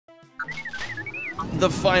The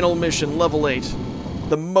final mission, level 8.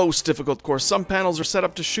 The most difficult course. Some panels are set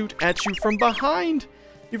up to shoot at you from behind.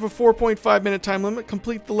 You have a 4.5 minute time limit.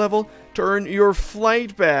 Complete the level to earn your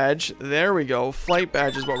flight badge. There we go. Flight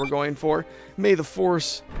badge is what we're going for. May the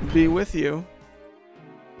force be with you.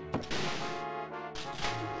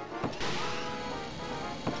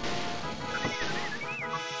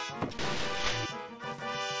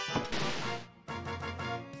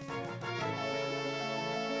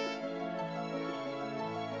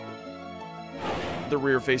 The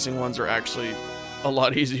rear-facing ones are actually a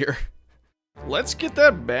lot easier. Let's get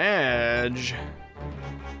that badge.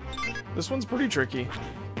 This one's pretty tricky.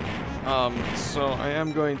 So I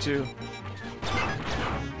am going to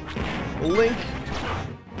link.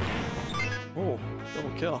 Oh,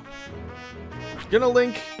 double kill. Gonna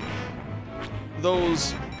link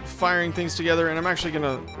those firing things together, and I'm actually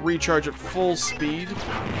gonna recharge at full speed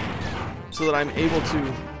so that I'm able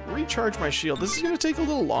to recharge my shield. This is gonna take a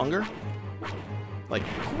little longer. Like,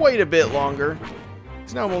 quite a bit longer.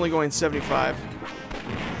 So now I'm only going 75.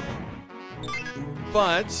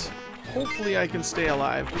 But hopefully I can stay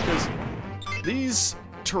alive, because these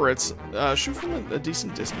turrets shoot from a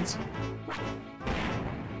decent distance.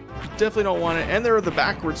 Definitely don't want it. And there are the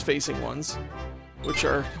backwards facing ones, which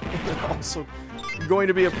are also going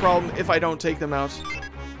to be a problem if I don't take them out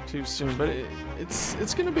too soon. But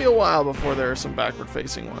it's going to be a while before there are some backward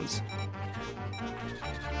facing ones.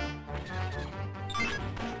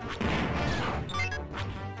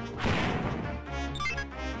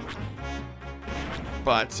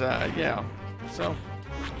 But, yeah, so,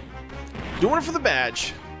 doing it for the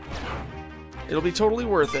badge. It'll be totally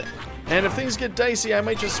worth it. And if things get dicey, I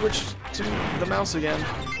might just switch to the mouse again.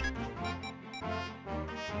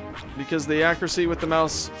 Because the accuracy with the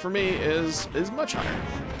mouse, for me, is much higher.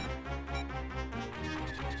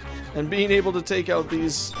 And being able to take out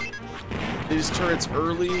these turrets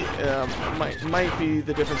early might be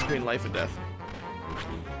the difference between life and death.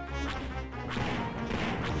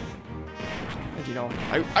 You know,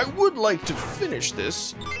 I would like to finish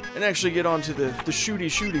this and actually get onto the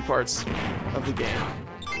shooty parts of the game.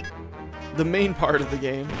 The main part of the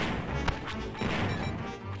game.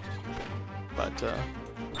 But,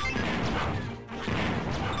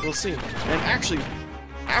 we'll see. And actually,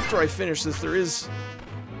 after I finish this, there is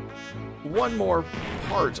one more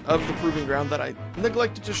part of the Proving Ground that I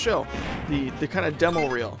neglected to show. The kind of demo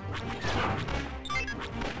reel.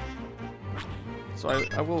 So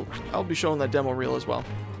I'll be showing that demo reel as well.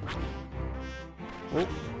 Oh.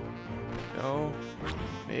 No.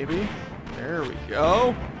 Maybe. There we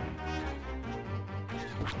go.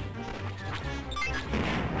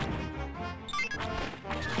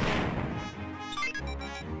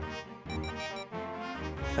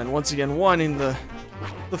 And once again, wanting the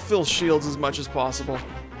fill shields as much as possible.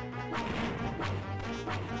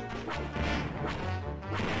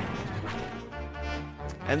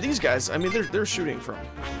 And these guys, I mean, they're shooting from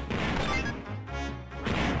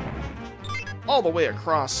all the way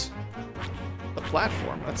across the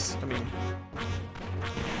platform. That's, I mean...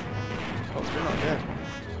 Oh, you're not dead.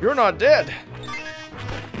 You're not dead!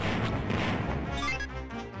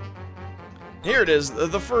 Here it is,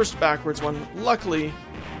 the first backwards one. Luckily,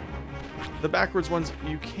 the backwards ones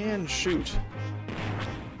you can shoot.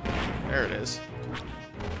 There it is.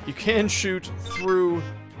 You can shoot through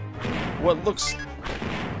what looks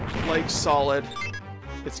like solid.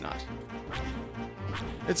 It's not.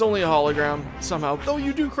 It's only a hologram somehow, though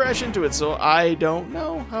you do crash into it, so I don't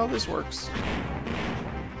know how this works.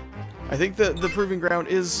 I think the Proving Ground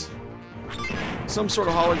is some sort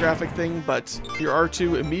of holographic thing, but your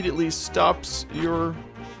R2 immediately stops your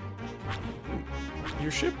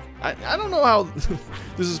ship. I don't know how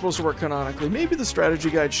this is supposed to work canonically. Maybe the strategy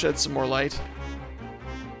guide sheds some more light.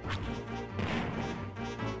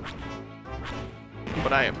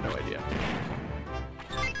 But I have no idea.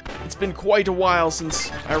 It's been quite a while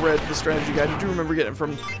since I read the strategy guide. I do remember getting it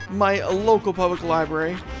from my local public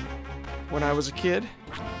library when I was a kid.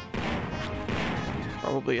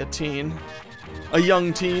 Probably a teen. A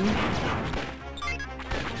young teen.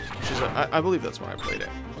 Which is I believe that's when I played it.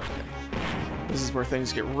 Okay. This is where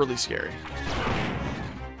things get really scary.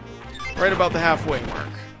 Right about the halfway mark.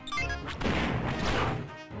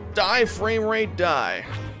 Die, frame rate, die.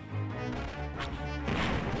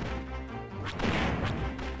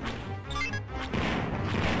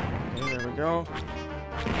 Okay, there we go.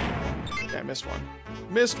 Yeah, I missed one.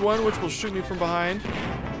 Missed one, which will shoot me from behind.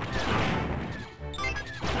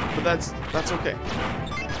 But that's okay.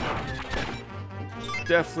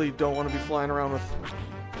 Definitely don't want to be flying around with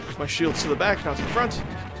my shields to the back, not to the front.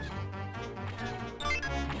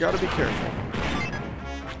 Gotta be careful.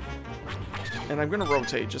 and I'm gonna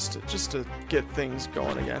rotate just to get things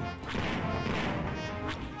going again.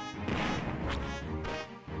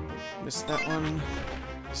 Missed that one.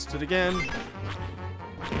 Missed it again.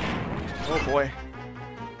 Oh boy.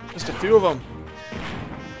 Just a few of them.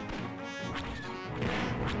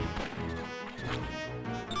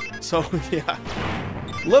 So, yeah.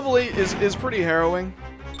 Level 8 is pretty harrowing.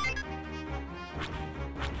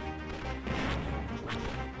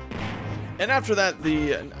 And after that,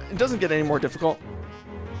 it doesn't get any more difficult.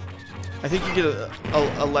 I think you get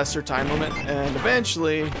a lesser time limit, and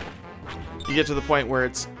eventually you get to the point where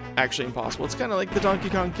it's actually impossible. It's kind of like the Donkey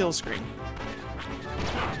Kong kill screen,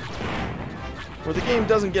 where the game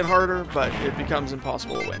doesn't get harder, but it becomes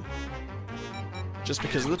impossible to win. Just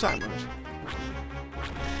because of the time limit.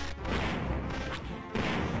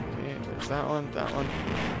 Okay, there's that one, that one.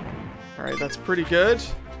 Alright, that's pretty good.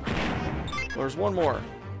 There's one more.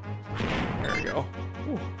 There we go.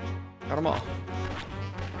 Ooh, got them all.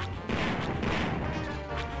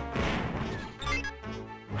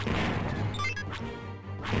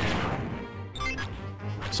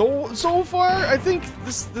 So far, I think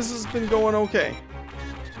this has been going okay.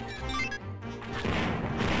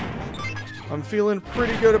 I'm feeling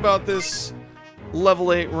pretty good about this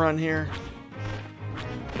level 8 run here.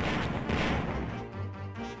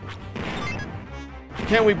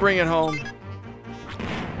 Can we bring it home?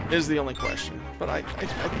 Is the only question. But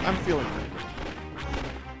I'm feeling pretty good.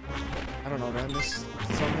 I don't know, did I miss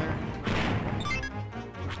some there?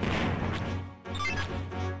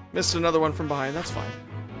 Missed another one from behind, that's fine.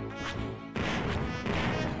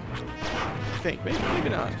 I think, maybe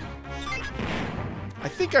not. I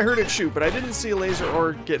think I heard it shoot, but I didn't see a laser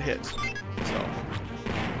or get hit. So,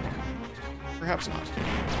 perhaps not.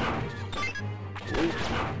 Ooh,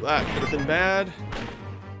 that could have been bad.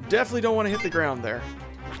 Definitely don't want to hit the ground there.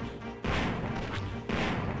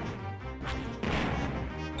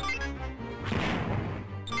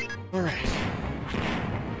 Alright.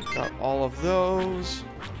 Got all of those.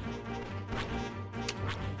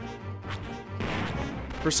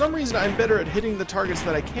 For some reason, I'm better at hitting the targets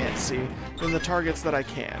that I can't see than the targets that I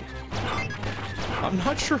can. I'm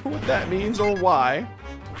not sure what that means or why,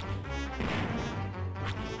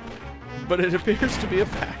 but it appears to be a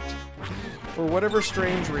fact, for whatever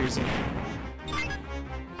strange reason.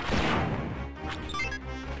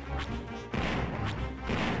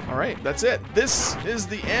 Alright, that's it. This is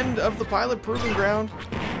the end of the pilot proving ground.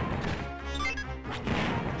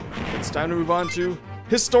 It's time to move on to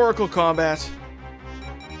historical combat.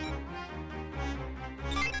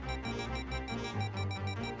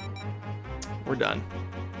 We're done.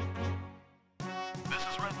 This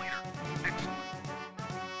is Red Leader. Excellent.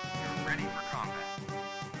 You're ready for combat.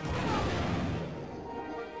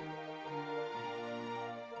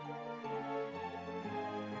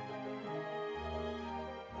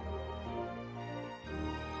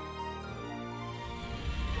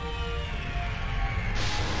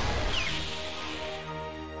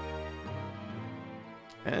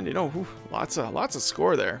 And you know, whew, lots of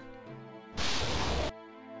score there.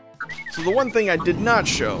 So the one thing I did not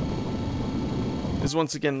show is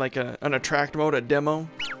once again like an attract mode, a demo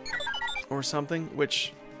or something,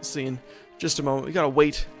 which we'll see in just a moment. We gotta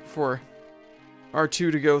wait for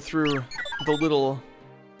R2 to go through the little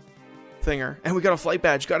thinger. And we got a flight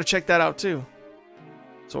badge, gotta check that out too.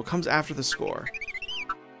 So it comes after the score.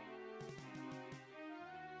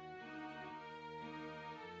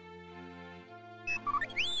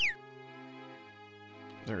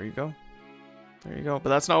 There you go. There you go. But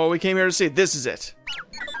that's not what we came here to see. This is it.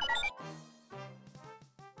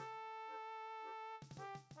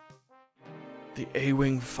 The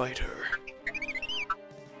A-Wing Fighter.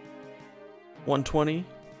 120.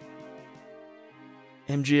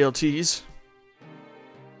 MGLTs.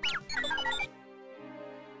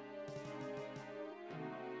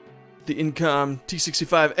 The Incom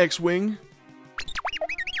T-65 X-Wing.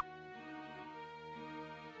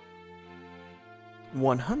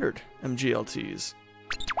 100 MGLTs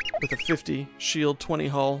with a 50 shield, 20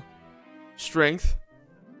 hull, strength.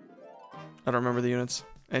 I don't remember the units.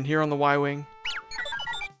 And here on the Y-Wing,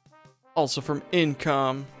 also from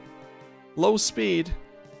Incom, low speed,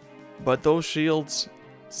 but those shields,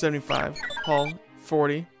 75, hull,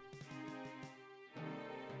 40.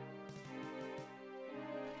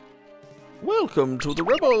 Welcome to the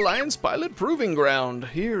Rebel Alliance Pilot Proving Ground.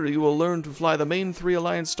 Here you will learn to fly the main 3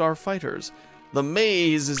 Alliance Star fighters. The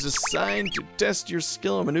maze is designed to test your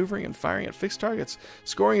skill in maneuvering and firing at fixed targets.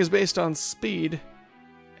 Scoring is based on speed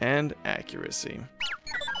and accuracy.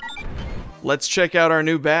 Let's check out our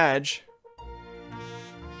new badge.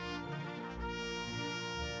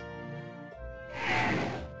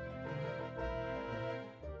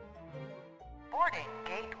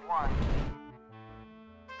 1.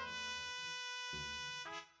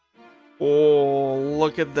 Oh,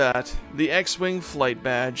 look at that. The X-Wing flight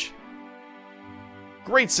badge.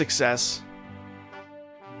 Great success.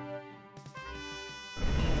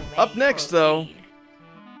 Up next, though,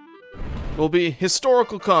 will be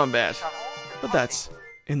historical combat. But that's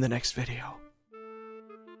in the next video.